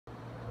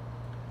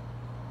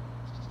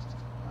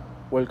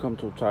Welcome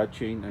to Tide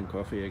Chain and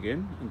Coffee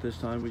again, and this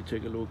time we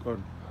take a look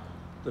on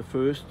the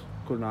first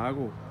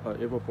Colnago I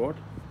ever bought.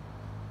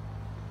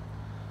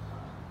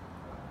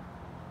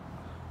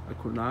 A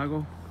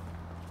Colnago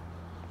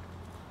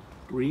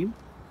Dream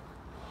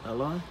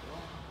alloy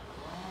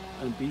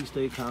and B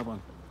stay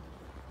carbon.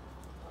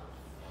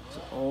 It's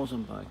an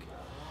awesome bike.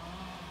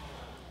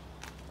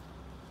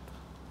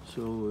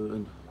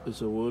 So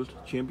it's a world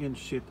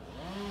championship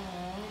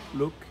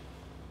look.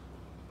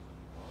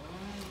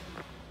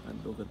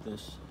 And look at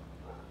this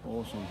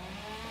awesome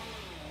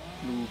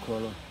blue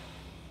color.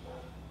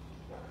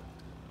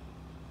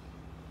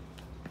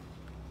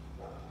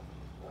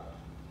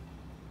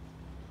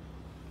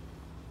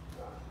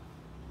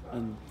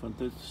 And from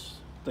this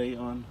day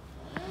on,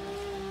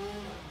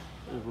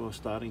 it was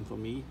starting for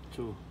me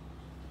to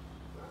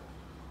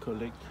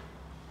collect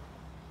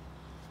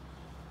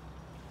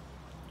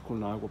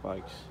Colnago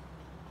bikes.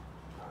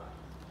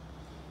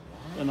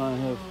 And I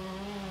have,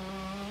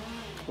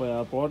 where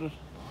I bought it,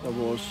 there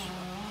was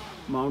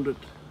mounted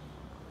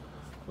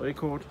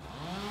record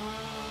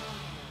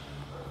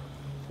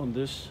on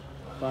this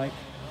bike,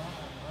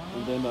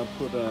 and then I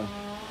put a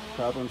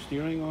carbon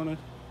steering on it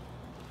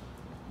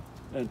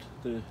and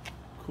the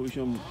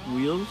cushion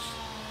wheels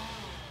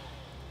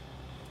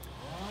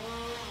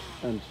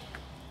and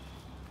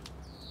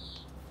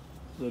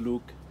the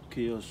Look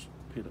Chaos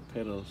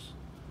pedals.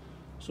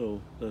 So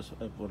that's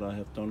what I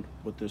have done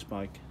with this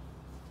bike.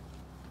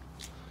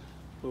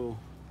 So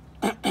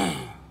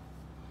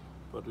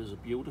but it's a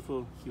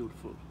beautiful,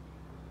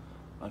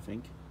 I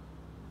think,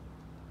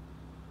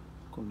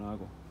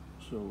 Colnago.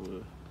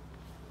 So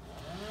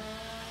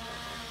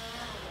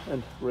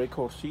and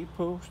record seat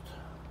post,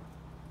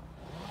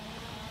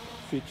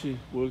 Fiji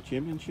World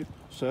Championship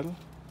saddle.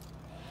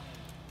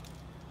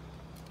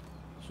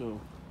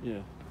 So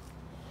yeah.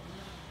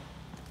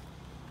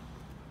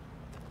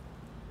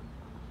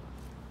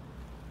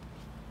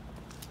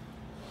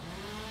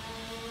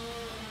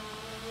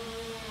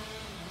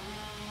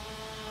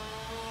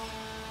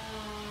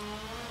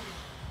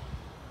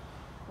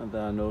 And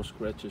there are no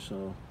scratches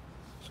or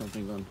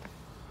something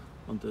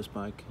on this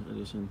bike. It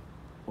is in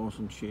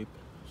awesome shape,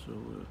 so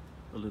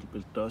a little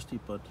bit dusty,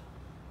 but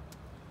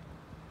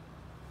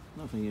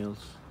nothing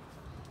else.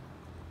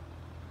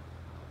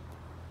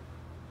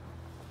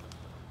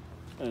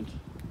 And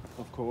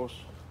of course,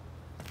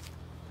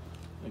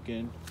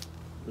 again,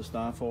 the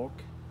star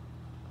fork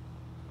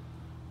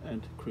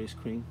and Chris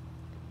Kring.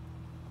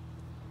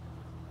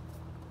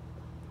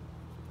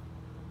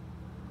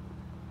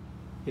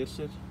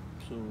 Headset.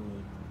 So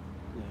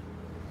yeah,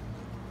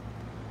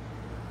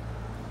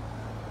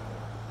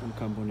 and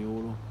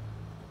Campagnolo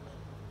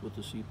with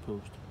the seat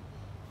post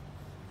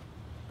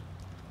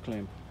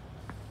clamp.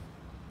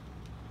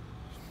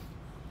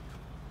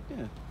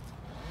 Yeah.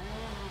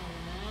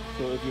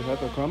 So if you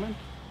have a comment,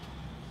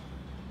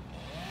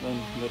 then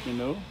let me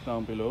know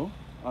down below.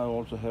 I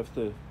also have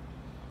the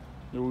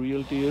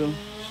real deal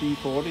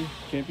C40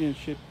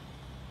 Championship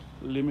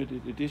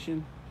limited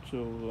edition. So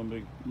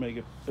I'll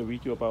make a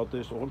video about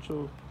this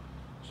also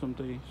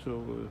someday.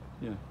 So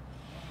yeah,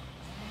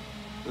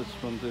 that's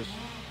from this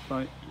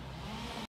bike.